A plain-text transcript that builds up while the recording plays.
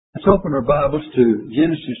Let's open our Bibles to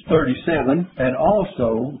Genesis 37 and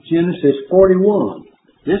also Genesis 41.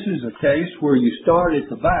 This is a case where you start at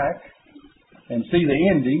the back and see the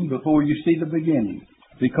ending before you see the beginning.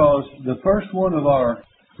 Because the first one of our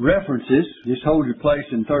references, just hold your place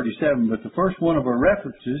in 37, but the first one of our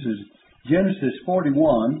references is Genesis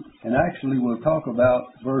 41, and actually we'll talk about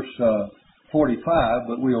verse 45,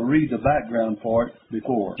 but we'll read the background for it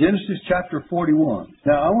before. Genesis chapter 41.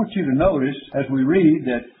 Now I want you to notice as we read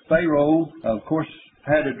that Pharaoh, of course,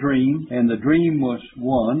 had a dream, and the dream was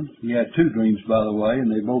one. He had two dreams, by the way,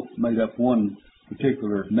 and they both made up one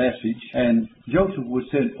particular message. And Joseph was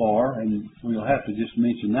sent for, and we'll have to just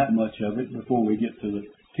mention that much of it before we get to the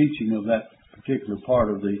teaching of that particular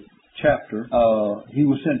part of the chapter. He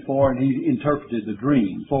was sent for, and he interpreted the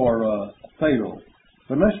dream for Pharaoh.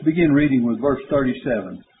 But let's begin reading with verse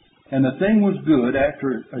 37. And the thing was good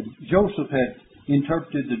after Joseph had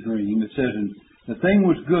interpreted the dream. It says, and the thing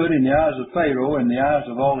was good in the eyes of Pharaoh and the eyes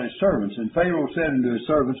of all his servants. And Pharaoh said unto his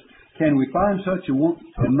servants, can we find such a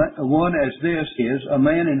one as this is, a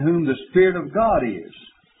man in whom the Spirit of God is?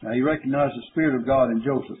 Now he recognized the Spirit of God in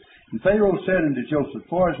Joseph. And Pharaoh said unto Joseph,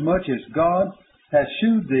 forasmuch as God hath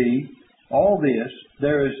shewed thee all this,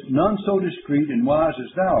 there is none so discreet and wise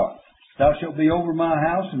as thou art. Thou shalt be over my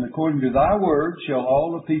house, and according to thy word shall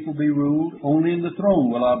all the people be ruled. Only in the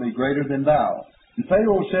throne will I be greater than thou. And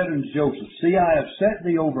Pharaoh said unto Joseph, see, I have set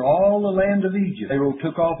thee over all the land of Egypt. Pharaoh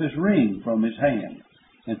took off his ring from his hand,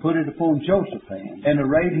 and put it upon Joseph's hand, and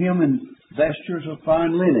arrayed him in vestures of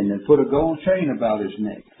fine linen, and put a gold chain about his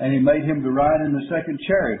neck. And he made him to ride in the second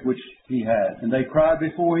chariot which he had. And they cried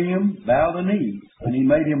before him, bow the knee. And he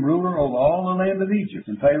made him ruler over all the land of Egypt.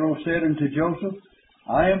 And Pharaoh said unto Joseph,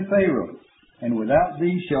 I am Pharaoh, and without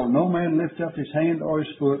thee shall no man lift up his hand or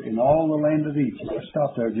his foot in all the land of Egypt. Let's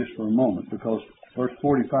stop there just for a moment, because verse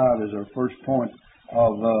 45 is our first point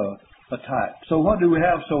of a type. So what do we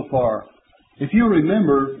have so far? If you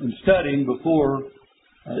remember in studying before,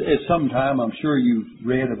 at some time, I'm sure you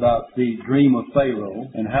read about the dream of Pharaoh,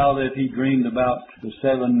 and how that he dreamed about the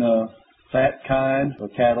seven fat kinds of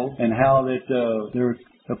cattle, and how that there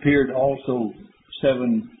appeared also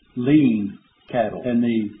seven lean cattle, and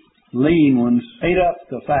the lean ones ate up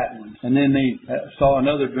the fat ones. And then they saw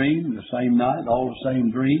another dream the same night, all the same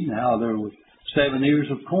dream, how there were 7 ears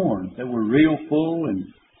of corn that were real full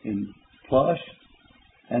and plush.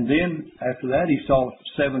 And then after that he saw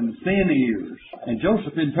 7 thin ears. And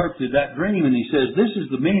Joseph interpreted that dream, and he says this is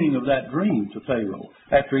the meaning of that dream to Pharaoh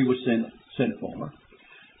after he was sent for.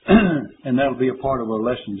 And that'll be a part of our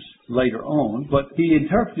lessons later on. But he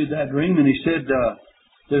interpreted that dream, and he said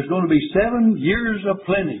there's going to be 7 years of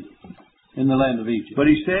plenty in the land of Egypt. But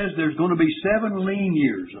he says there's going to be 7 lean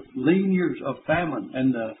years of famine.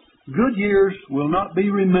 And the good years will not be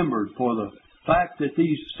remembered for the fact that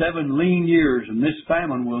these 7 lean years and this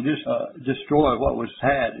famine will just destroy what was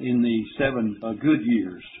had in the 7 good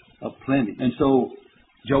years of plenty. And so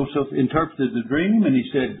Joseph interpreted the dream, and he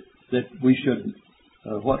said that we should,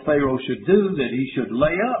 what Pharaoh should do, that he should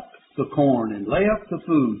lay up the corn and lay up the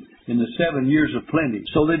food in the 7 years of plenty,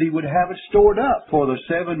 so that he would have it stored up for the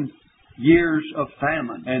 7 years of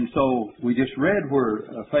famine. And so we just read where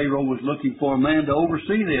Pharaoh was looking for a man to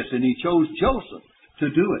oversee this, and he chose Joseph to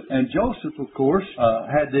do it. And Joseph, of course,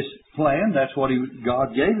 had this plan. That's what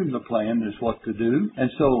God gave him the plan, is what to do. And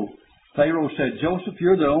so Pharaoh said, Joseph,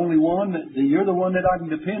 you're the only one you're the one that I can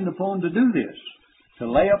depend upon to do this, to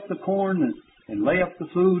lay up the corn and lay up the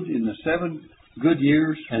food in the 7 good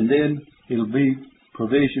years, and then it'll be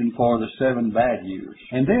provision for the 7 bad years.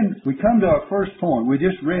 And then we come to our first point. We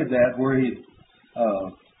just read that where he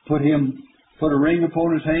put a ring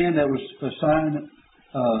upon his hand. That was a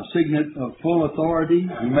signet of full authority.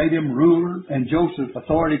 He made him ruler, and Joseph's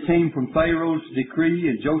authority came from Pharaoh's decree,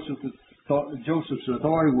 and Joseph's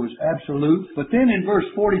authority was absolute. But then in verse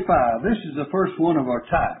 45, this is the first one of our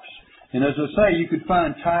types. And as I say, you could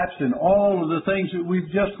find types in all of the things that we've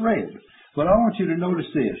just read. But I want you to notice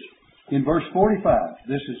this. In verse 45,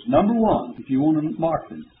 this is number 1, if you want to mark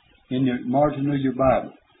them in the margin of your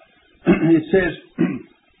Bible. It says,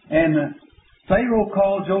 and Pharaoh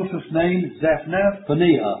called Joseph's name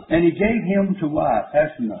Zaphnath-Phaneah, and he gave him to wife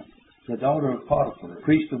Asenath, the daughter of Potiphar,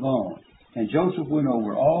 priest of On. And Joseph went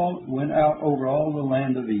out over all the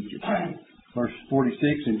land of Egypt. Verse 46,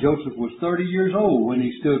 and Joseph was 30 years old when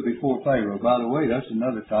he stood before Pharaoh. By the way, that's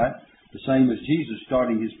another type. The same as Jesus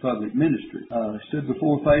starting his public ministry. Stood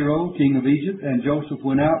before Pharaoh, king of Egypt, and Joseph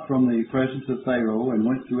went out from the presence of Pharaoh and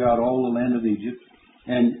went throughout all the land of Egypt.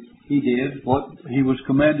 And he did what he was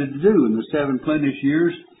commanded to do. In the 7 plenteous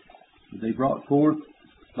years they brought forth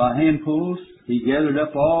by handfuls, he gathered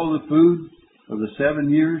up all the food of the 7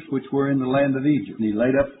 years which were in the land of Egypt. And he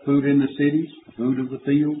laid up food in the cities, food of the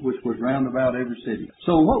field, which was round about every city.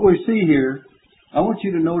 So what we see here, I want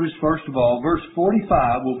you to notice first of all, verse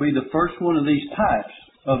 45 will be the first one of these types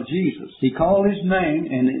of Jesus. He called his name,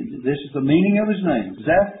 and this is the meaning of his name,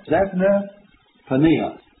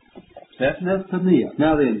 Zephaniah. Zephaniah.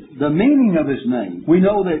 Now then, the meaning of his name. We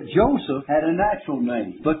know that Joseph had a natural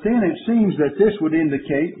name, but then it seems that this would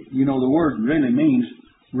indicate, the word really means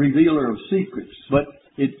revealer of secrets, but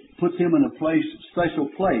it puts him in a special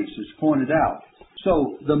place, as pointed out.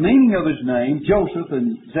 So, the meaning of his name, Joseph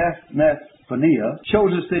and Zephaniah,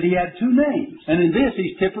 shows us that he had two names. And in this,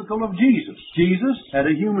 he's typical of Jesus. Jesus had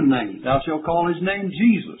a human name. Thou shalt call his name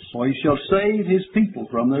Jesus, for he shall save his people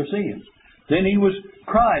from their sins. Then he was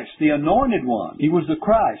Christ, the anointed one. He was the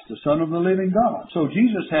Christ, the Son of the living God. So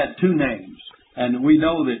Jesus had two names. And we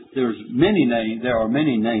know that there are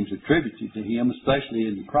many names attributed to him, especially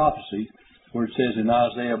in the prophecy, where it says in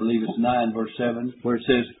Isaiah, I believe it's 9 verse 7, where it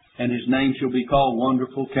says, and his name shall be called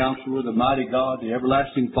Wonderful Counselor, the Mighty God, the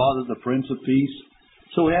Everlasting Father, the Prince of Peace.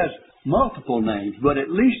 So he has multiple names, but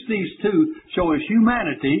at least these two show his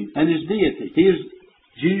humanity and his deity. He is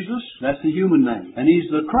Jesus, that's the human name, and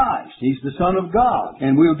he's the Christ. He's the Son of God.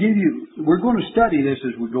 And we're going to study this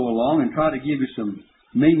as we go along and try to give you some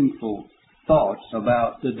meaningful thoughts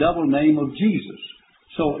about the double name of Jesus.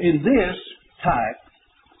 So in this type,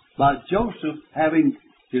 by Joseph having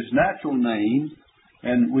his natural name,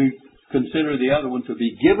 and we consider the other one to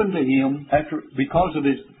be given to him because of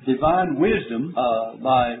his divine wisdom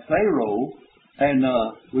by Pharaoh, and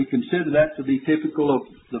we consider that to be typical of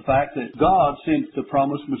the fact that God sent the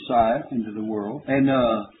promised Messiah into the world. And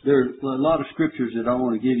there are a lot of scriptures that I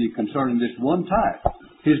want to give you concerning this one type,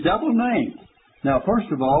 his double name. Now, first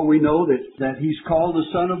of all, we know that he's called the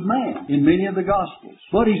Son of Man in many of the Gospels.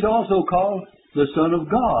 But he's also called the Son of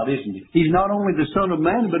God, isn't he? He's not only the Son of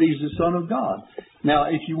Man, but he's the Son of God. Now,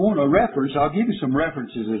 if you want a reference, I'll give you some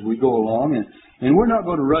references as we go along. And we're not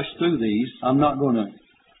going to rush through these. I'm not going to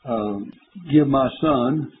give my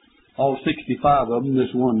son all 65 of them this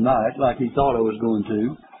one night like he thought I was going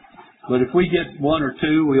to. But if we get one or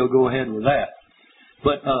two, we'll go ahead with that.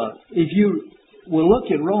 But if you will look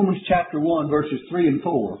at Romans chapter 1, verses 3 and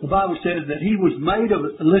 4, the Bible says that he was made of,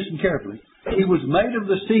 listen carefully, he was made of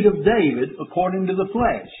the seed of David according to the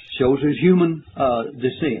flesh. Shows his human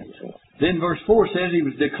descent. Then verse 4 says he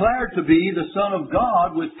was declared to be the Son of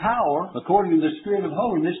God with power according to the Spirit of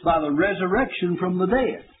holiness by the resurrection from the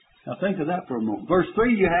dead. Now think of that for a moment. Verse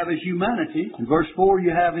 3 you have his humanity, and verse 4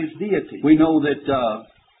 you have his deity. We know that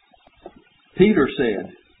Peter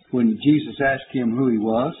said, when Jesus asked him who he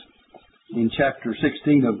was, in chapter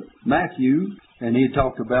 16 of Matthew, and he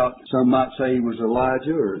talked about, some might say he was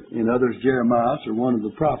Elijah, or in others Jeremiah, or one of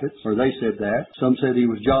the prophets, or they said that. Some said he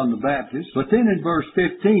was John the Baptist. But then in verse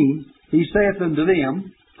 15, he saith unto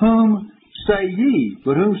them, Whom say ye?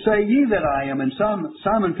 But whom say ye that I am? And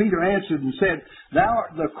Simon Peter answered and said, Thou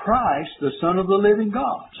art the Christ, the Son of the living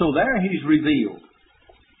God. So there he's revealed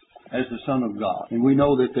as the Son of God. And we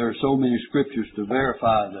know that there are so many scriptures to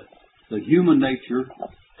verify the human nature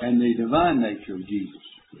and the divine nature of Jesus.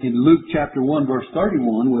 In Luke chapter 1, verse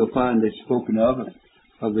 31, we'll find it spoken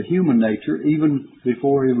of the human nature even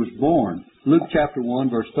before he was born. Luke chapter 1,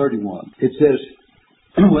 verse 31. It says,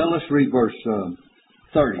 well, let's read verse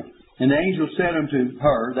 30. And the angel said unto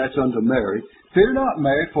her, that's unto Mary, Fear not,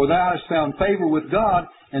 Mary, for thou hast found favor with God,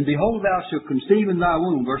 and behold, thou shalt conceive in thy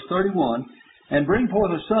womb, verse 31, and bring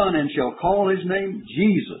forth a son, and shall call his name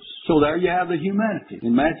Jesus. So there you have the humanity.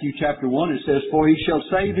 In Matthew chapter 1 it says, For he shall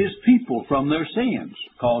save his people from their sins,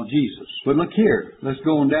 called Jesus. But look here, let's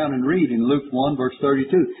go on down and read in Luke 1 verse 32.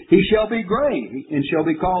 He shall be great, and shall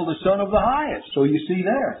be called the Son of the Highest. So you see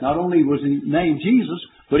there, not only was he named Jesus,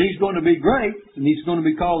 but he's going to be great, and he's going to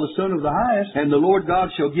be called the Son of the Highest. And the Lord God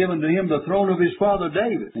shall give unto him the throne of his father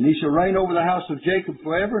David. And he shall reign over the house of Jacob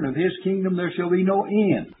forever, and of his kingdom there shall be no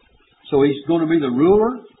end. So he's going to be the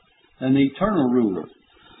ruler and the eternal ruler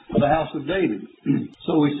of the house of David.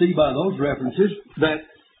 So we see by those references that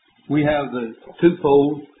we have the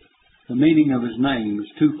twofold, the meaning of his name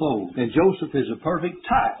is twofold. And Joseph is a perfect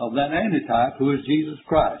type of that antitype who is Jesus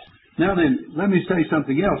Christ. Now then, let me say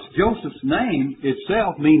something else. Joseph's name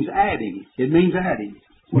itself means adding. It means adding.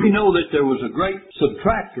 We know that there was a great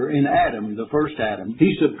subtractor in Adam, the first Adam.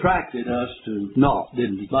 He subtracted us to naught,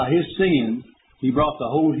 didn't he? By his sin, he brought the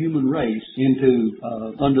whole human race into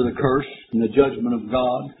under the curse and the judgment of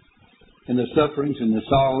God and the sufferings and the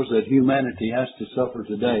sorrows that humanity has to suffer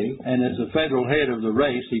today. And as the federal head of the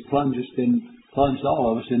race, he plunged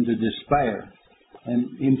all of us into despair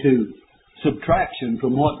and into subtraction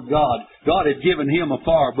from what God had given him a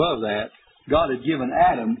far above that. God had given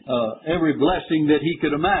Adam every blessing that he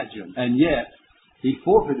could imagine, and yet he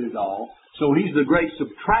forfeited all. So he's the great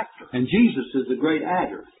subtractor, and Jesus is the great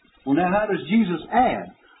adder. Well, now how does Jesus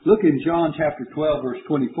add? Look in John chapter 12, verse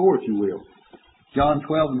 24, if you will. John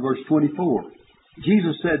 12 and verse 24.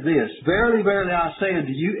 Jesus said this, "Verily, verily, I say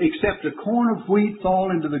unto you, except a corn of wheat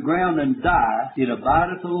fall into the ground and die, it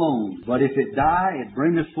abideth alone. But if it die, it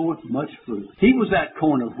bringeth forth much fruit." He was that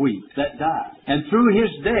corn of wheat that died. And through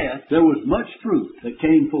His death, there was much fruit that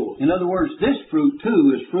came forth. In other words, this fruit,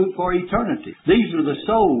 too, is fruit for eternity. These are the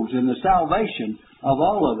souls and the salvation of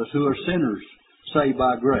all of us who are sinners, saved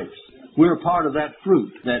by grace. We're part of that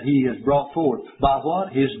fruit that He has brought forth. By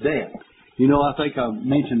what? His death. You know, I think I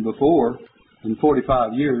mentioned before, in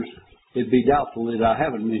 45 years, it'd be doubtful that I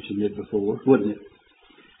haven't mentioned it before, wouldn't it?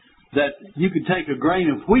 That you could take a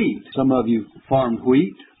grain of wheat. Some of you farmed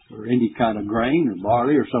wheat, or any kind of grain, or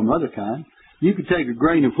barley, or some other kind. You could take a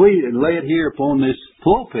grain of wheat and lay it here upon this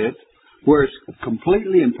pulpit, where it's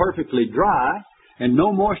completely and perfectly dry, and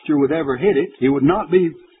no moisture would ever hit it. It would not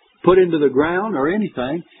be put into the ground or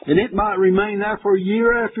anything, and it might remain there for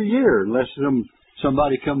year after year, unless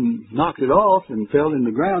somebody come knocked it off and fell in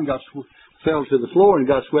the ground, fell to the floor and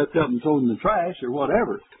got swept up and thrown in the trash or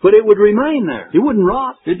whatever. But it would remain there. It wouldn't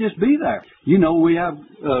rot. It'd just be there. You know, we have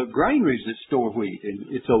granaries that store wheat, and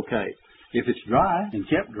it's okay if it's dry and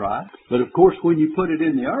kept dry. But of course, when you put it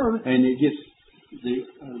in the earth and it gets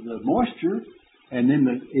the moisture, and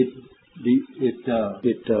then it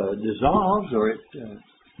dissolves or it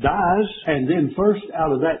dies, and then first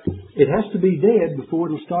out of that, it has to be dead before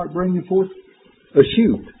it'll start bringing forth a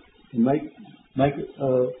shoot and make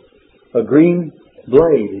a green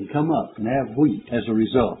blade and come up and have wheat as a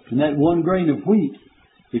result. And that one grain of wheat,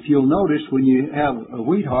 if you'll notice, when you have a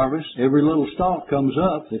wheat harvest, every little stalk comes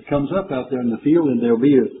up out there in the field, and there'll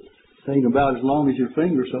be a thing about as long as your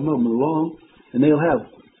finger, some of them are long, and they'll have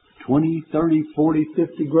 20, 30, 40,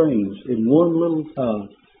 50 grains in one little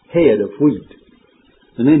head of wheat.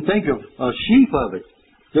 And then think of a sheaf of it.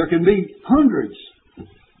 There can be hundreds.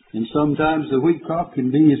 And sometimes the wheat crop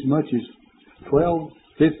can be as much as 12,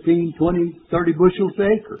 15, 20, 30 bushels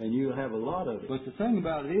per acre. And you'll have a lot of it. But the thing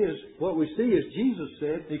about it is, what we see is Jesus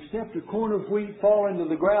said, "Except a corn of wheat fall into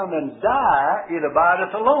the ground and die, it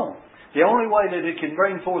abideth alone." The only way that it can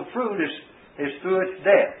bring forth fruit is through its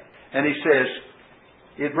death. And He says,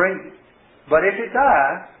 but if it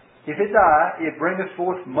die, it bringeth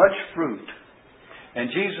forth much fruit.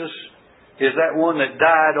 And Jesus is that one that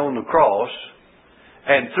died on the cross,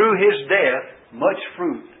 and through His death, much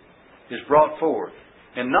fruit is brought forth.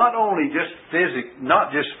 And not only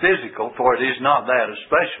not just physical, for it is not that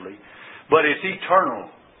especially, but it's eternal.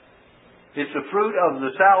 It's the fruit of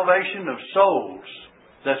the salvation of souls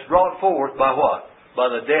that's brought forth by what? By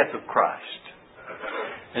the death of Christ.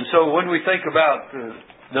 And so when we think about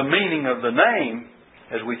the meaning of the name,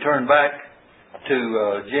 as we turn back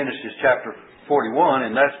to Genesis chapter 41,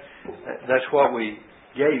 and that's what we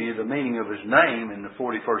gave you, the meaning of His name in the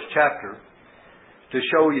 41st chapter, to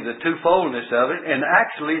show you the twofoldness of it, and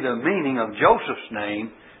actually the meaning of Joseph's name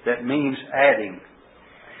that means adding.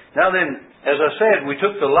 Now then, as I said, we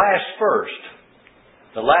took the last first.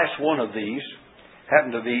 The last one of these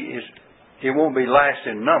happened to be, it won't be last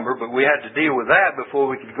in number, but we had to deal with that before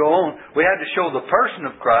we could go on. We had to show the person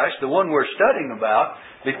of Christ, the one we're studying about,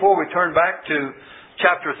 before we turn back to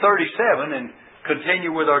chapter 37 and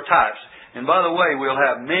continue with our types. And by the way, we'll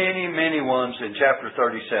have many, many ones in chapter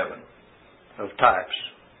 37. Of types.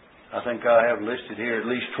 I think I have listed here at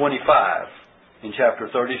least 25 in chapter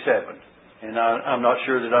 37. And I'm not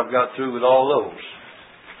sure that I've got through with all those.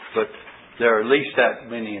 But there are at least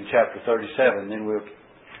that many in chapter 37. Then we'll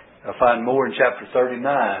find more in chapter 39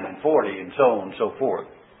 and 40 and so on and so forth.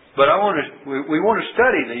 But we want to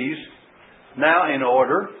study these now in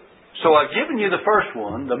order. So I've given you the first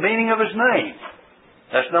one, the meaning of His name.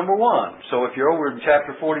 That's number one. So if you're over in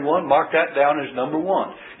chapter 41, mark that down as number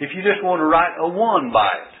one. If you just want to write a 1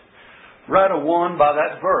 by it, write a 1 by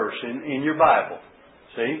that verse in your Bible.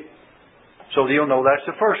 See? So you'll know that's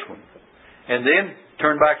the first one. And then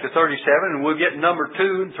turn back to 37 and we'll get number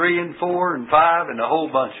 2 and 3 and 4 and 5 and a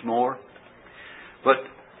whole bunch more. But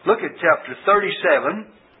look at chapter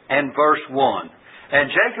 37 and verse 1.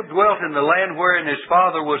 "And Jacob dwelt in the land wherein his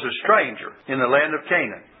father was a stranger, in the land of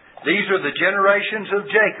Canaan. These are the generations of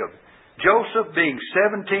Jacob. Joseph, being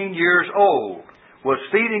 17 years old, was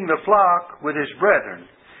feeding the flock with his brethren.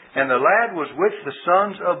 And the lad was with the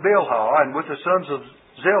sons of Bilhah and with the sons of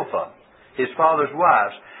Zilpah, his father's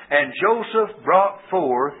wives. And Joseph brought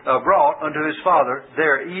unto his father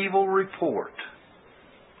their evil report."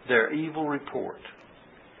 Their evil report.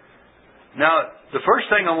 Now, the first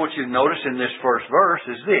thing I want you to notice in this first verse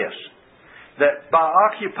is this, that by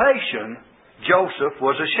occupation, Joseph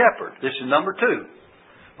was a shepherd. This is number 2.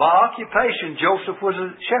 By occupation, Joseph was a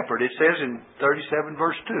shepherd. It says in 37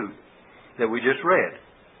 verse 2 that we just read.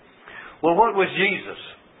 Well, what was Jesus?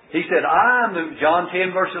 He said, John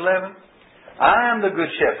 10 verse 11, I am the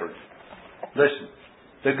good shepherd. Listen,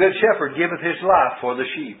 the good shepherd giveth his life for the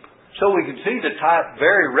sheep. So we can see the type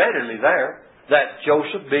very readily there, that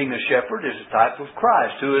Joseph, being a shepherd, is a type of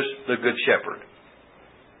Christ, who is the good shepherd,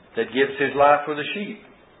 that gives his life for the sheep.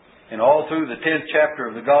 And all through the 10th chapter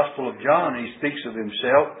of the Gospel of John, he speaks of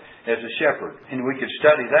himself as a shepherd. And we could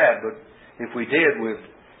study that, but if we did, we'd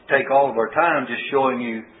take all of our time just showing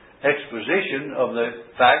you exposition of the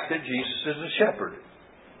fact that Jesus is a shepherd.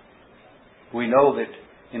 We know that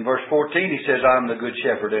in verse 14 he says, I am the good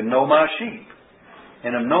shepherd, and know my sheep,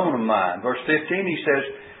 and am known of mine. Verse 15 he says,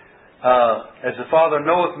 as the Father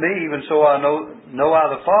knoweth me, even so I know I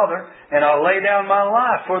the Father, and I'll lay down my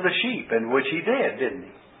life for the sheep, and which he did, didn't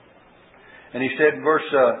he? And he said in verse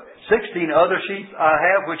 16, other sheep I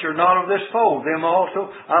have which are not of this fold, them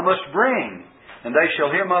also I must bring, and they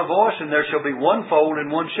shall hear my voice, and there shall be one fold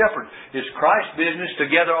and one shepherd. It's Christ's business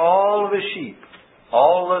to gather all of his sheep,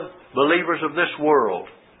 all the believers of this world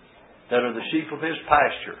that are the sheep of his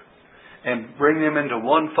pasture, and bring them into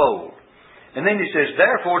one fold. And then he says,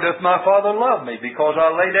 therefore doth my Father love me, because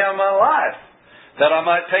I lay down my life, that I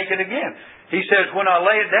might take it again. He says, when I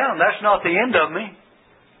lay it down, that's not the end of me,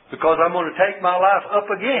 because I'm going to take my life up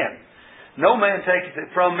again. No man taketh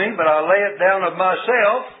it from me, but I lay it down of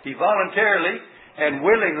myself. He voluntarily and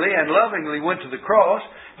willingly and lovingly went to the cross.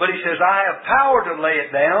 But he says, I have power to lay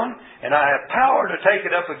it down, and I have power to take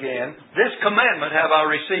it up again. This commandment have I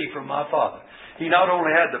received from my Father. He not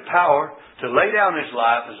only had the power to lay down his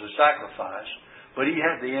life as a sacrifice, but he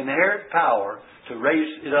had the inherent power to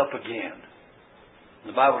raise it up again.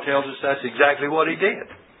 The Bible tells us that's exactly what he did.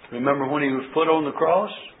 Remember when he was put on the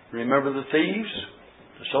cross? Remember the thieves?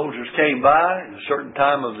 The soldiers came by at a certain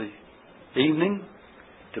time of the evening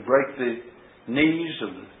to break the knees of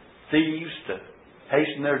the thieves to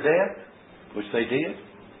hasten their death, which they did.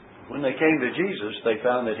 When they came to Jesus, they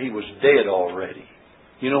found that he was dead already.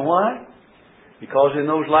 You know why? Because in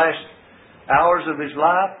those last hours of his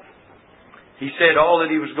life, he said all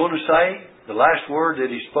that he was going to say. The last word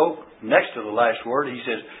that he spoke, next to the last word, he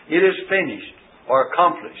says, it is finished or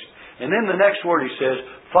accomplished. And then the next word he says,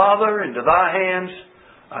 Father, into thy hands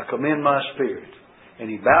I commend my spirit. And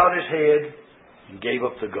he bowed his head and gave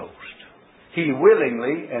up the ghost. He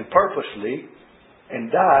willingly and purposely and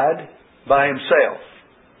died by himself.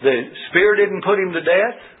 The spear didn't put him to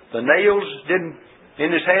death. The nails in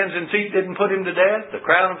his hands and feet didn't put him to death. The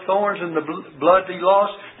crown of thorns and the blood he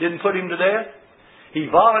lost didn't put him to death. He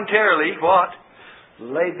voluntarily, what?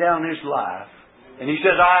 Laid down his life. And he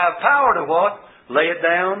says, I have power to what? Lay it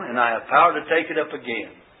down, and I have power to take it up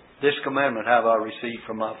again. This commandment have I received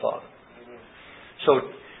from my Father.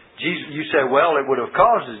 So, Jesus, you say, well, it would have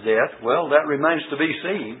caused his death. Well, that remains to be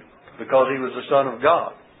seen, because he was the Son of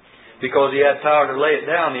God. Because he had power to lay it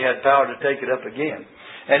down, he had power to take it up again.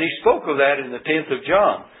 And he spoke of that in the 10th of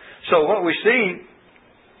John. So what we see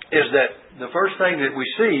is that the first thing that we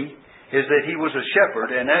see is that he was a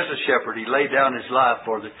shepherd, and as a shepherd he laid down his life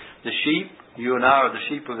for the sheep. You and I are the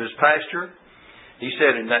sheep of his pasture. He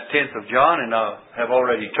said in that 10th of John, and I have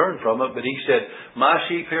already turned from it, but he said, my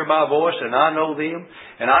sheep hear my voice, and I know them,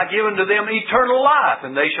 and I give unto them eternal life,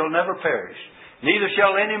 and they shall never perish. Neither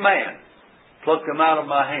shall any man pluck them out of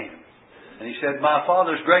my hand. And he said, my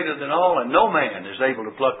Father is greater than all, and no man is able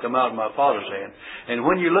to pluck them out of my Father's hand. And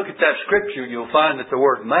when you look at that scripture, you'll find that the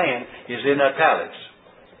word man is in italics.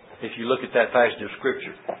 If you look at that passage of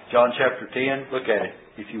scripture. John chapter 10, look at it,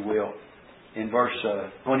 if you will. In verse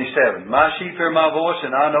 27, my sheep hear my voice,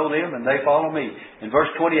 and I know them, and they follow me. In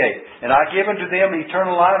verse 28, and I give unto them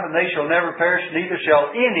eternal life, and they shall never perish, neither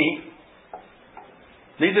shall any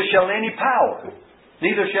power,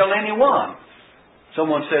 neither shall any one.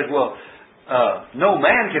 Someone says, well, no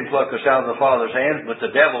man can pluck us out of the Father's hands, but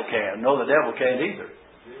the devil can. No, the devil can't either.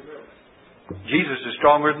 Jesus is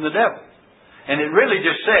stronger than the devil. And it really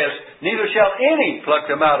just says, neither shall any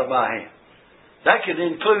pluck them out of my hand. That could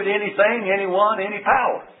include anything, anyone, any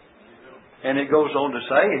power. And it goes on to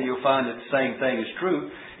say, and you'll find that the same thing is true.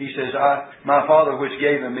 He says, my Father which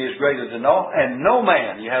gave them me is greater than all, and no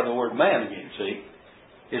man, you have the word man again, see,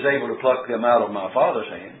 is able to pluck them out of my Father's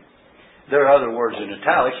hand. There are other words in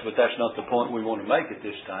italics, but that's not the point we want to make at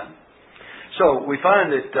this time. So we find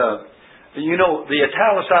that, the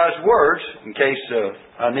italicized words, in case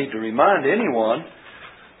I need to remind anyone,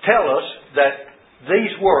 tell us that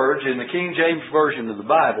these words in the King James Version of the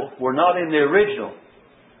Bible were not in the original.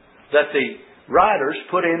 That the writers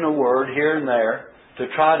put in a word here and there to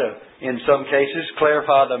try to, in some cases,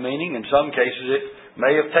 clarify the meaning. In some cases, it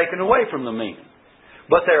may have taken away from the meaning.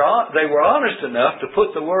 But they were honest enough to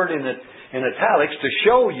put the word in italics to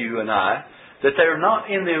show you and I that they're not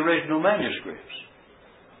in the original manuscripts.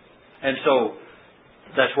 And so,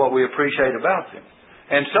 that's what we appreciate about them.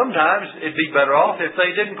 And sometimes it'd be better off if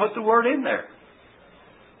they didn't put the word in there.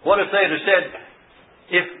 What if they'd have said,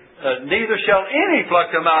 if neither shall any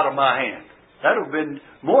pluck them out of my hand? That would have been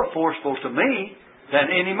more forceful to me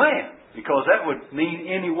than any man. Because that would mean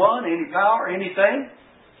anyone, any power, anything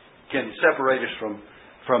can separate us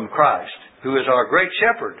from Christ, who is our great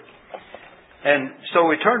shepherd. And so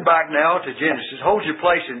we turn back now to Genesis. Hold your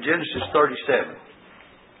place in Genesis 37.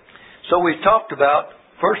 So we've talked about,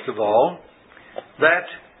 first of all, that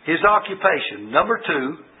his occupation, number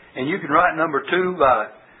 2, and you can write number 2 by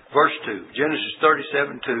verse 2, Genesis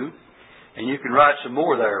 37:2, and you can write some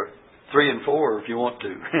more there, 3 and 4 if you want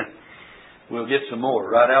to. We'll get some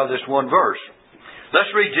more right out of this one verse.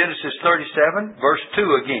 Let's read Genesis 37, verse 2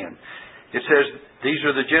 again. It says, these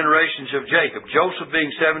are the generations of Jacob. Joseph,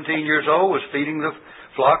 being 17 years old, was feeding the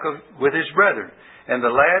flock with his brethren. And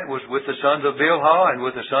the lad was with the sons of Bilhah and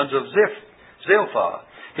with the sons of Zilpah,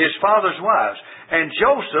 his father's wives. And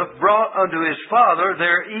Joseph brought unto his father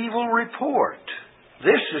their evil report.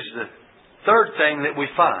 This is the third thing that we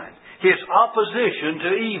find. His opposition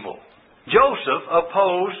to evil. Joseph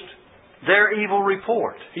opposed their evil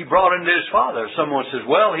report. He brought into his father. Someone says,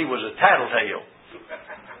 well, he was a tattletale.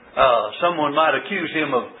 Someone might accuse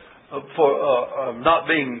him of not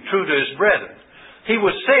being true to his brethren. He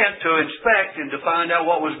was sent to inspect and to find out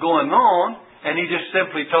what was going on, and he just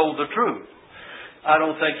simply told the truth. I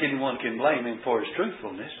don't think anyone can blame him for his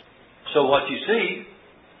truthfulness. So what you see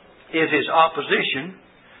is his opposition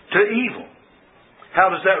to evil.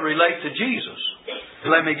 How does that relate to Jesus?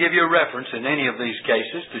 Let me give you a reference in any of these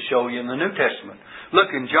cases to show you in the New Testament.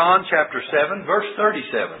 Look in John chapter 7, verse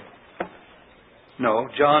 37. No,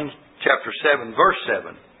 John chapter 7, verse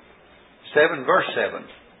 7. 7, verse 7.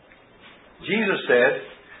 Jesus said,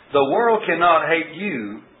 the world cannot hate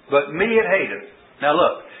you, but me it hateth. Now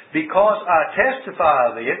look, because I testify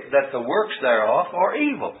of it that the works thereof are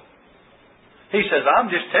evil. He says, I'm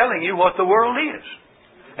just telling you what the world is.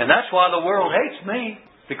 And that's why the world hates me.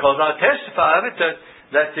 Because I testify of it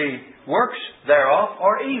that the works thereof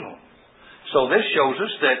are evil. So this shows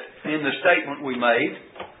us that in the statement we made,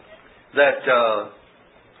 that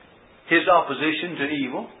his opposition to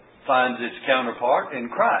evil finds its counterpart in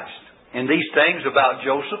Christ. And these things about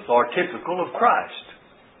Joseph are typical of Christ.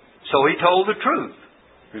 So he told the truth.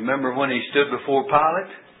 Remember when he stood before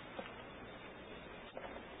Pilate?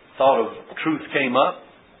 Thought of truth came up.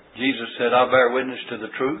 Jesus said, I bear witness to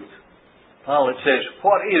the truth. Pilate says,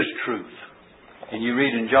 what is truth? And you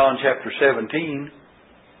read in John chapter 17,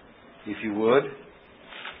 if you would,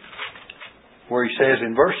 where he says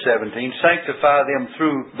in verse 17, sanctify them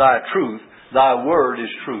through thy truth. Thy word is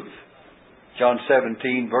truth. John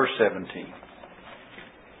 17, verse 17.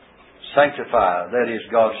 Sanctify, that is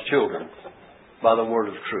God's children, by the word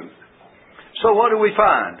of truth. So what do we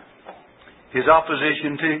find? His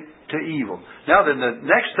opposition to evil. Now then, the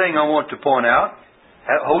next thing I want to point out,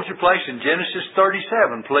 hold your place in Genesis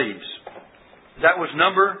 37, please. That was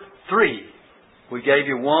number 3. We gave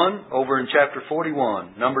you 1 over in chapter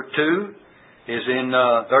 41. Number 2 is in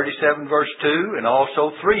 37 verse 2, and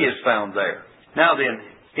also 3 is found there. Now then,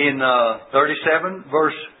 in 37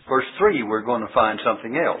 verse 3, we're going to find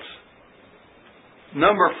something else.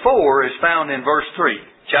 Number 4 is found in verse 3.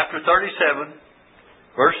 Chapter 37,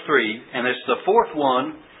 verse 3, and it's the fourth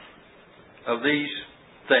one of these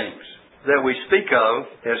things that we speak of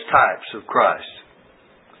as types of Christ.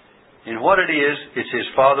 And what it is, it's His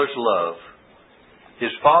Father's love.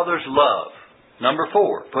 His Father's love. Number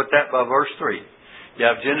 4. Put that by verse 3. You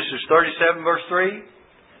have Genesis 37, verse 3.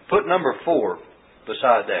 Put number 4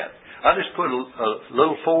 beside that. I just put a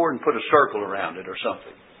little 4 and put a circle around it or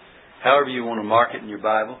something. However you want to mark it in your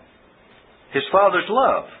Bible. His Father's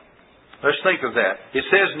love. Let's think of that. It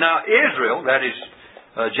says, now Israel, that is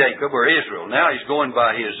Jacob or Israel. Now he's going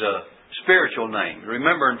by his spiritual name.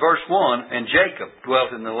 Remember in verse 1, and Jacob dwelt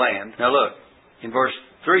in the land. Now look, in verse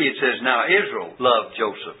 3 it says, now Israel loved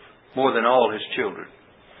Joseph more than all his children,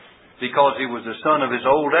 because he was the son of his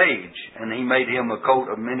old age, and he made him a coat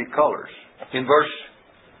of many colors. In verse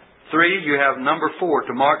 3 you have number 4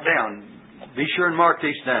 to mark down. Be sure and mark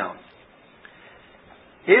these down.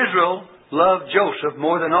 Israel loved Joseph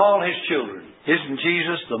more than all his children. Isn't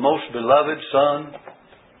Jesus the most beloved son?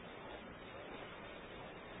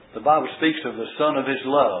 The Bible speaks of the Son of His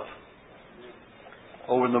love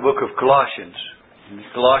over in the book of Colossians. In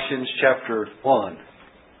Colossians chapter 1,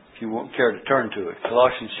 if you won't care to turn to it.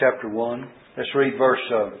 Colossians chapter 1. Let's read verse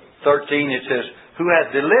 13. It says, who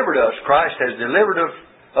hath delivered us, Christ has delivered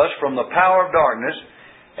us from the power of darkness,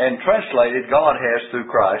 and translated, God has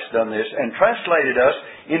through Christ done this, and translated us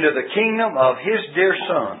into the kingdom of His dear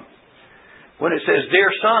Son. When it says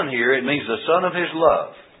dear Son here, it means the Son of His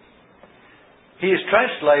love. He has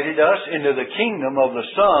translated us into the kingdom of the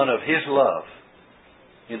Son of His love.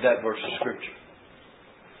 In that verse of Scripture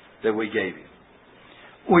that we gave you.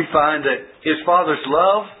 We find that His Father's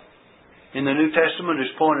love in the New Testament is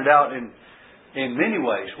pointed out in many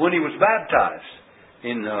ways. When He was baptized,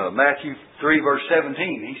 in Matthew 3 verse 17,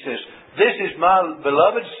 He says, this is my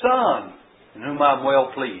beloved Son, in whom I am well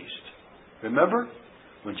pleased. Remember?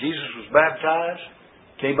 When Jesus was baptized,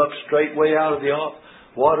 came up straightway out of the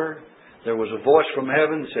water, there was a voice from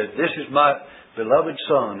heaven that said, this is my beloved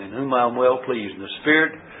Son, in whom I am well pleased. And the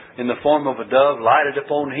Spirit, in the form of a dove, lighted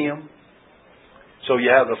upon Him. So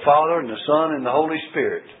you have the Father and the Son and the Holy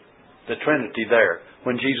Spirit, the Trinity there,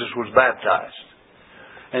 when Jesus was baptized.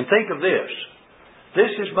 And think of this.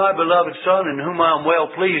 This is my beloved Son, in whom I am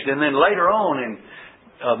well pleased. And then later on in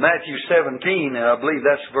Matthew 17, and I believe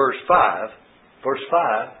that's verse 5,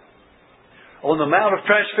 on the Mount of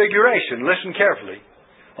Transfiguration, listen carefully,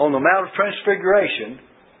 on the Mount of Transfiguration,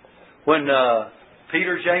 when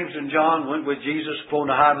Peter, James, and John went with Jesus upon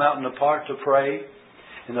the high mountain apart to pray,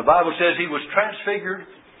 and the Bible says He was transfigured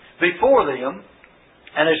before them,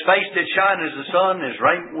 and His face did shine as the sun, His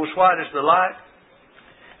raiment was white as the light.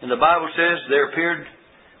 And the Bible says there appeared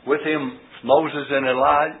with Him Moses and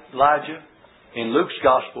Elijah. In Luke's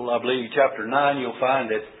Gospel, I believe, chapter 9, you'll find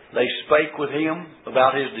that they spake with Him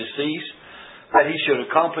about His decease, that He should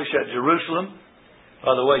accomplish at Jerusalem.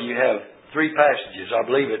 By the way, you have three passages. I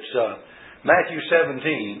believe it's Matthew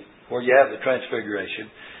 17, where you have the Transfiguration,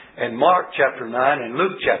 and Mark chapter 9 and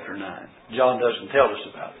Luke chapter 9. John doesn't tell us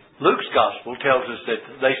about it. Luke's Gospel tells us that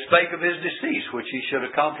they spake of His decease, which He should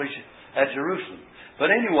accomplish at Jerusalem. But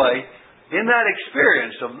anyway, in that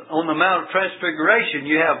experience on the Mount of Transfiguration,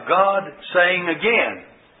 you have God saying again,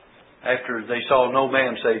 after they saw no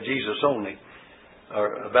man save Jesus only,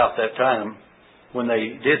 or about that time, when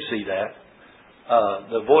they did see that,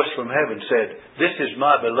 the voice from heaven said, this is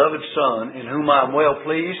my beloved Son, in whom I am well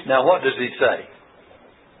pleased. Now what does He say?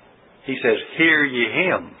 He says, hear ye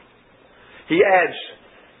Him. He adds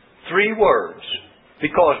three words,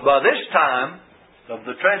 because by this time of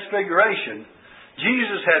the Transfiguration,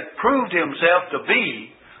 Jesus had proved Himself to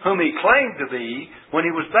be whom He claimed to be when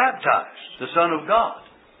He was baptized, the Son of God.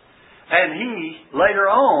 And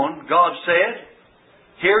later on, God said,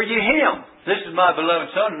 hear ye Him. This is my beloved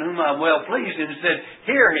Son, in whom I am well pleased. And He said,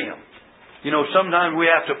 hear Him. You know, sometimes we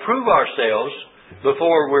have to prove ourselves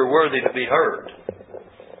before we're worthy to be heard.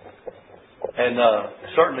 And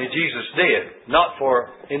certainly Jesus did. Not for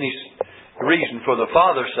any reason for the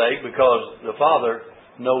Father's sake, because the Father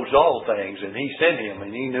knows all things, and He sent Him,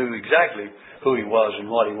 and He knew exactly who He was and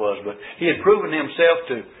what He was. But He had proven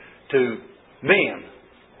Himself to men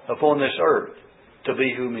upon this earth to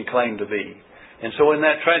be whom He claimed to be. And so in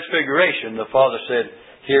that Transfiguration, the Father said,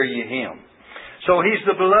 hear ye Him. So He's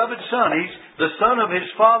the beloved Son. He's the Son of His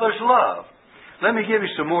Father's love. Let me give you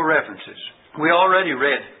some more references. We already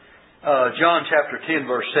read John chapter 10,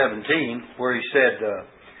 verse 17, where He said,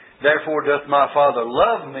 therefore doth my Father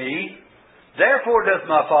love me,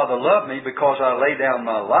 because I lay down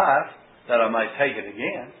my life, that I might take it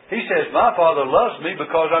again. He says, my Father loves me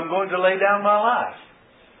because I'm going to lay down my life,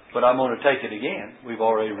 but I'm going to take it again. We've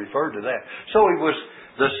already referred to that. So He was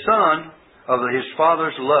the Son of His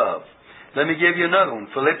Father's love. Let me give you another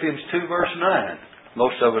one. Philippians 2 verse 9.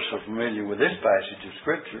 Most of us are familiar with this passage of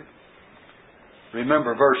Scripture.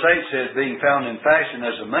 Remember, verse 8 says, being found in fashion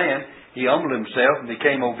as a man, He humbled Himself and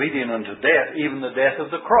became obedient unto death, even the death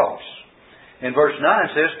of the cross. And verse 9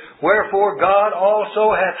 says, wherefore God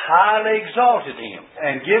also hath highly exalted Him,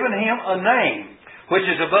 and given Him a name, which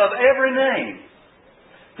is above every name,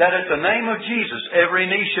 that at the name of Jesus every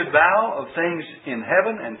knee should bow, of things in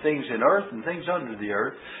heaven and things in earth and things under the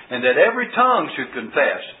earth, and that every tongue should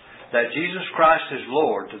confess that Jesus Christ is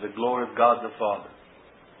Lord, to the glory of God the Father.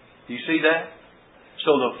 Do you see that?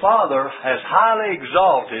 So the Father has highly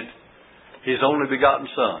exalted His only begotten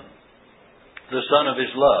Son, the Son of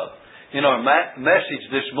His love. In our message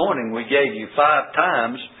this morning, we gave you 5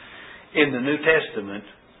 times in the New Testament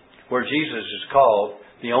where Jesus is called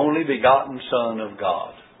the only begotten Son of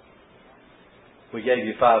God. We gave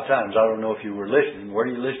you 5 times. I don't know if you were listening. Were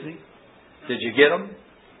you listening? Did you get them?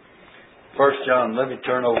 1 John, let me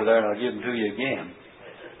turn over there and I'll give them to you again.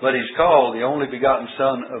 but He's called the only begotten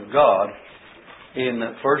Son of God in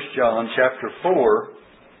 1 John chapter 4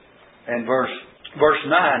 and verse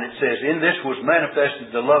 9. It says, "In this was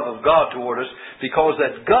manifested the love of God toward us, because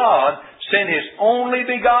that God sent His only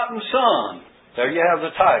begotten Son." There you have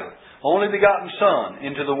the title. Only begotten Son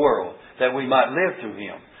into the world, that we might live through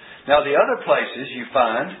Him. Now the other places you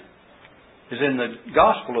find is in the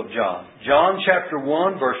Gospel of John. John chapter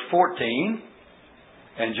 1 verse 14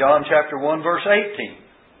 and John chapter 1 verse 18.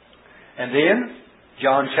 And then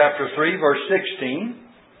John chapter 3 verse 16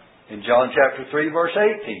 and John chapter 3 verse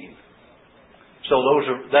 18. So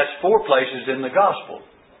that's 4 places in the Gospel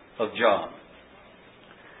of John.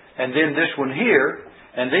 And then this one here,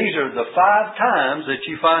 and these are the 5 times that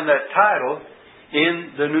you find that title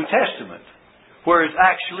in the New Testament, where it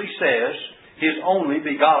actually says His only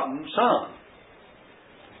begotten Son.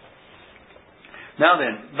 Now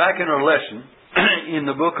then, back in our lesson, in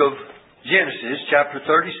the book of Genesis, chapter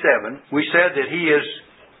 37, we said that He is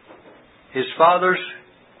His Father's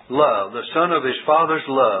love, the Son of His Father's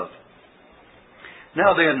love.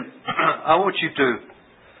 Now then, I want you to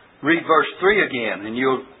read verse 3 again,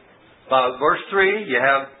 and by verse 3, you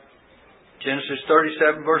have Genesis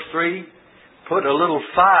 37, verse 3. Put a little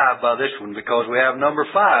 5 by this one, because we have number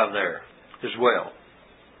 5 there as well.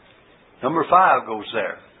 Number 5 goes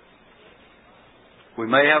there. We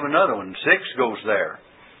may have another one. 6 goes there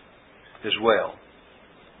as well.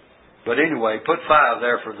 But anyway, put 5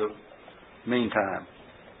 there for the meantime.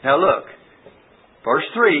 Now look, verse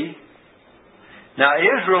 3. "Now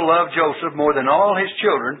Israel loved Joseph more than all his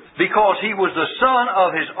children, because he was the son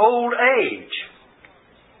of his old age."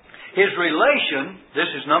 His relation, this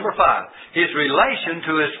is number 5, his relation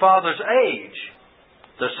to his father's age,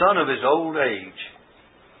 the son of his old age.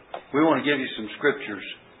 We want to give you some scriptures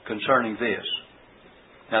concerning this.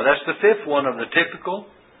 Now that's the 5th one of the typical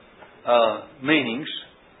meanings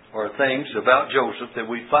or things about Joseph that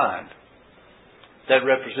we find that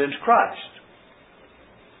represents Christ.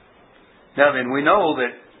 Now then, we know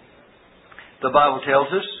that the Bible tells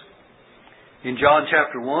us in John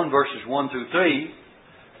chapter 1 verses 1 through 3,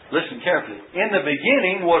 listen carefully. "In the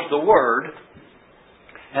beginning was the Word,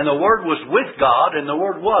 and the Word was with God, and the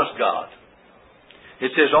Word was God."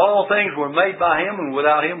 It says, "All things were made by Him, and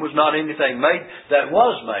without Him was not anything made that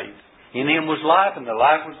was made. In Him was life, and the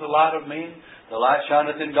life was the light of men. The light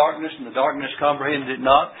shineth in darkness, and the darkness comprehended it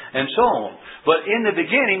not," and so on. But in the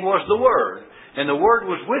beginning was the Word, and the Word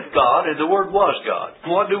was with God, and the Word was God.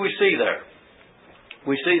 What do we see there?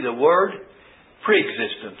 We see the Word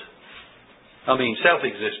pre-existent.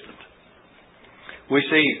 Self-existent. We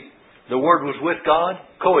see the Word was with God,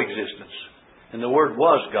 coexistence. And the Word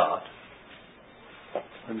was God.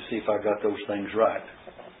 Let me see if I got those things right.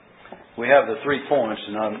 We have the 3 points,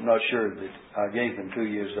 and I'm not sure that I gave them to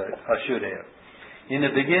you as I should have. In the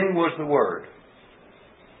beginning was the Word,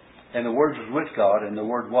 and the Word was with God, and the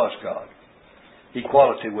Word was God.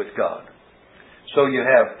 Equality with God. So you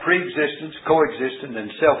have pre-existence, coexistent,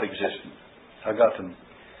 and self-existent. I got them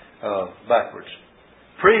backwards.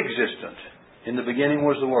 Pre-existent. In the beginning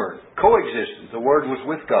was the Word. Coexistent. The Word was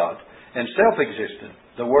with God. And self-existent.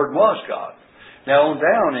 The Word was God. Now on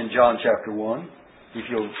down in John chapter 1, if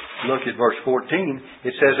you'll look at verse 14,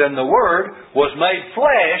 it says, "And the Word was made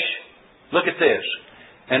flesh," look at this,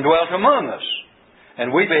 "and dwelt among us.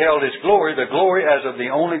 And we beheld His glory, the glory as of the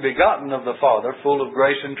only begotten of the Father, full of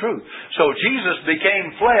grace and truth." So Jesus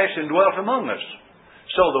became flesh and dwelt among us.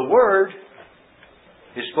 So the Word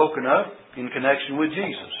is spoken of in connection with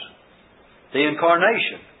Jesus. The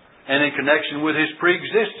incarnation. And in connection with His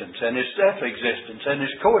pre-existence and His self-existence and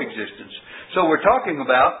His coexistence. So we're talking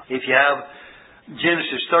about, if you have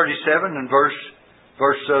Genesis 37 and verse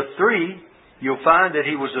 3, you'll find that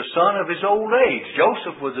he was the son of his old age.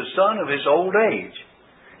 Joseph was the son of his old age.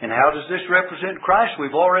 And how does this represent Christ?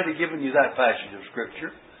 We've already given you that passage of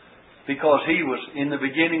Scripture. Because He was in the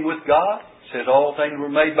beginning with God. It says all things were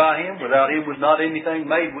made by Him. Without Him was not anything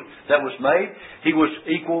made that was made. He was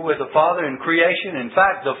equal with the Father in creation. In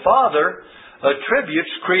fact, the Father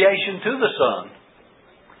attributes creation to the Son.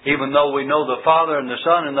 Even though we know the Father and the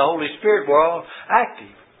Son and the Holy Spirit were all active.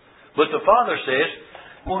 But the Father says,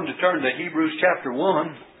 I want to turn to Hebrews chapter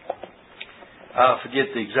 1. I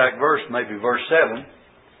forget the exact verse, maybe verse 7.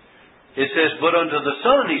 It says, "But unto the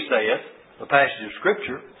Son He saith," a passage of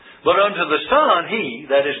Scripture, "But unto the Son He,"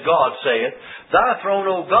 that is God, "saith, Thy throne,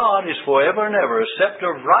 O God, is forever and ever. A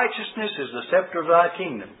scepter of righteousness is the scepter of Thy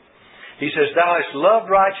kingdom." He says, "Thou hast loved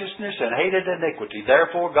righteousness and hated iniquity.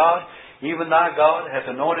 Therefore, God, even thy God hath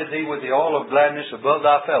anointed thee with the oil of gladness above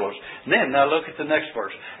thy fellows. And then, now look at the next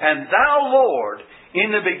verse. And thou, Lord,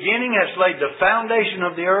 in the beginning hast laid the foundation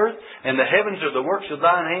of the earth, and the heavens are the works of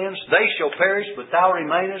thine hands. They shall perish, but thou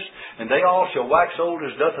remainest, and they all shall wax old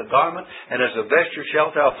as doth a garment, and as a vesture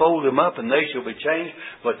shalt thou fold them up, and they shall be changed.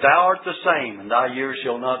 But thou art the same, and thy years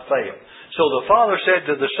shall not fail. So the Father said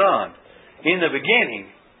to the Son, in the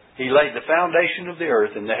beginning, He laid the foundation of the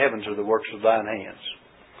earth, and the heavens are the works of thine hands.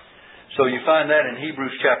 So you find that in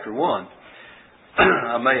Hebrews chapter 1.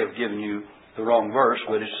 I may have given you the wrong verse,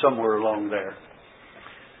 but it's somewhere along there.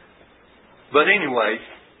 But anyway,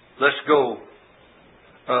 let's go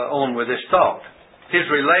on with this thought. His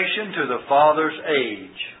relation to the Father's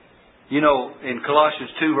age. You know, in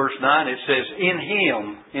Colossians 2 verse 9 it says, in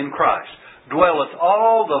Him, in Christ, dwelleth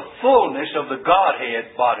all the fullness of the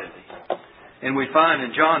Godhead bodily. And we find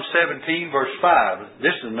in John 17 verse 5,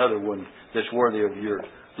 this is another one that's worthy of your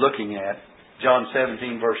looking at. John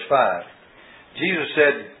 17 verse 5. Jesus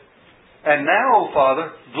said, and now, O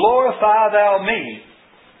Father, glorify thou me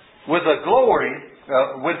with the glory,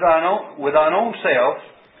 with thine own self,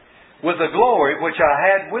 with the glory which I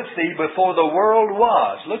had with thee before the world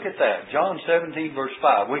was. Look at that. John 17 verse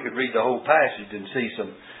 5. We could read the whole passage and see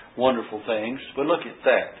some wonderful things, but look at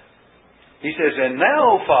that. He says, and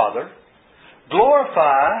now, O Father,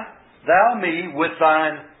 glorify thou me with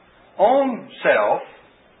thine own self,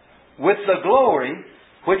 with the glory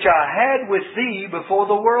which I had with thee before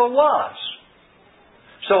the world was.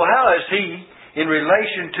 So how is He in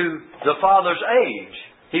relation to the Father's age?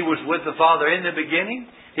 He was with the Father in the beginning.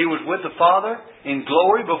 He was with the Father in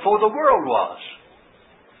glory before the world was.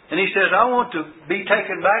 And He says, I want to be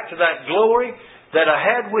taken back to that glory that I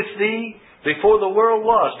had with thee before the world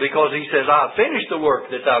was. Because He says, I finished the work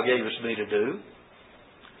that thou gavest me to do.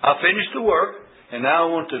 I finished the work, and now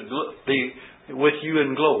I want to be with you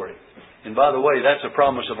in glory. And by the way, that's a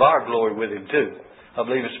promise of our glory with Him too. I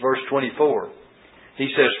believe it's verse 24.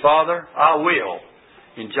 He says, Father, I will.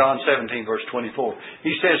 In John 17 verse 24.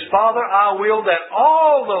 He says, Father, I will that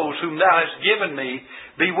all those whom thou hast given me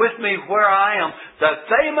be with me where I am, that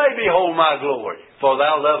they may behold my glory. For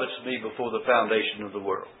thou lovest me before the foundation of the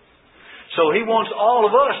world. So He wants all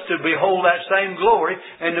of us to behold that same glory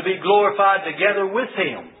and to be glorified together with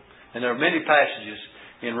Him. And there are many passages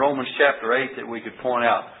in Romans chapter 8 that we could point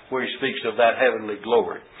out where He speaks of that heavenly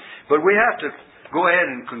glory. But we have to go ahead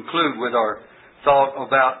and conclude with our thought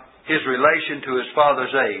about His relation to His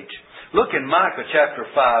Father's age. Look in Micah chapter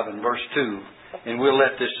 5 and verse 2, and we'll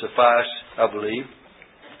let this suffice, I believe.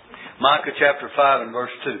 Micah chapter 5 and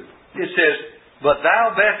verse 2. It says, But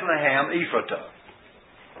thou, Bethlehem Ephratah,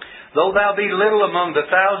 though thou be little among the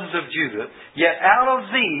thousands of Judah, yet out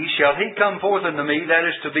of thee shall He come forth unto me, that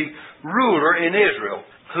is to be ruler in Israel,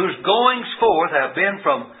 whose goings forth have been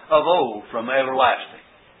of old, from everlasting.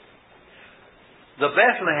 The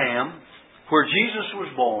Bethlehem, where Jesus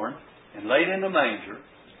was born and laid in the manger,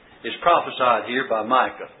 is prophesied here by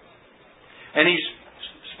Micah. And he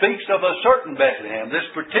speaks of a certain Bethlehem, this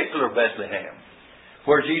particular Bethlehem,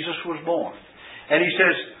 where Jesus was born. And he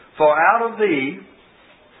says, For out of thee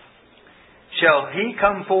shall He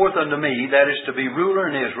come forth unto me, that is to be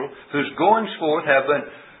ruler in Israel, whose goings forth have been,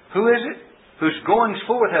 who is it? Whose goings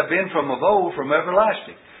forth have been from of old, from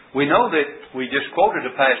everlasting. We know that we just quoted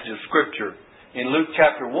a passage of Scripture in Luke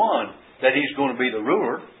chapter 1, that He's going to be the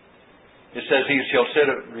ruler. It says He shall sit,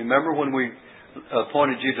 remember when we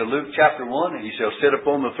pointed you to Luke chapter 1, and He shall sit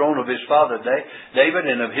upon the throne of His father David,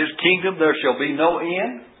 and of His kingdom there shall be no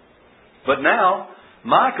end. But now,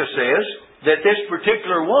 Micah says that this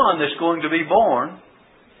particular one that's going to be born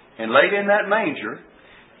and laid in that manger,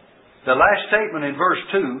 the last statement in verse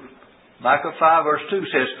 2, Micah 5 verse 2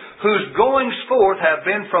 says, whose goings forth have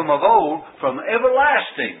been from of old, from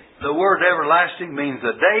everlasting. The word everlasting means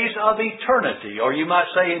the days of eternity, or you might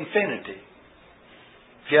say infinity.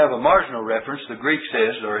 If you have a marginal reference, the Greek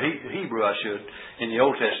says, or Hebrew I should, in the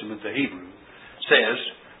Old Testament, the Hebrew, says,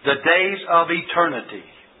 the days of eternity.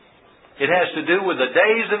 It has to do with the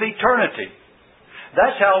days of eternity.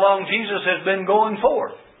 That's how long Jesus has been going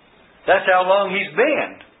forth. That's how long He's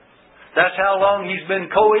been. That's how long He's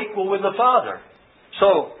been co-equal with the Father.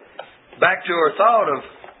 So, back to our thought of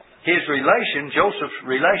His relation, Joseph's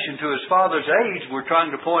relation to his father's age, we're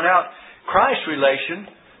trying to point out Christ's relation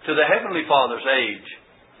to the Heavenly Father's age.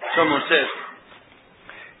 Someone says,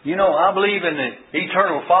 you know, I believe in the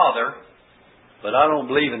eternal Father, but I don't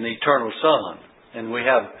believe in the eternal Son. And we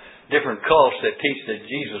have different cults that teach that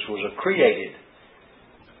Jesus was a created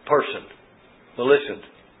person. Well, listen,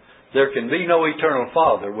 there can be no eternal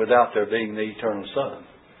Father without there being the eternal Son.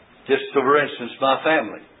 Just for instance, my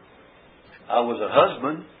family. I was a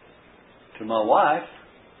husband to my wife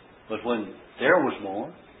was when Darren was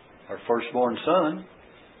born, our firstborn son,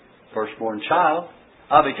 firstborn child.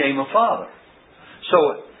 I became a father.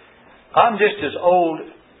 So I'm just as old,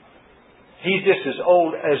 he's just as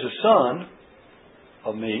old as a son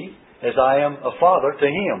of me as I am a father to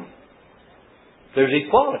him. There's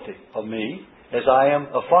equality of me as I am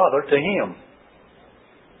a father to him.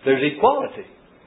 There's equality.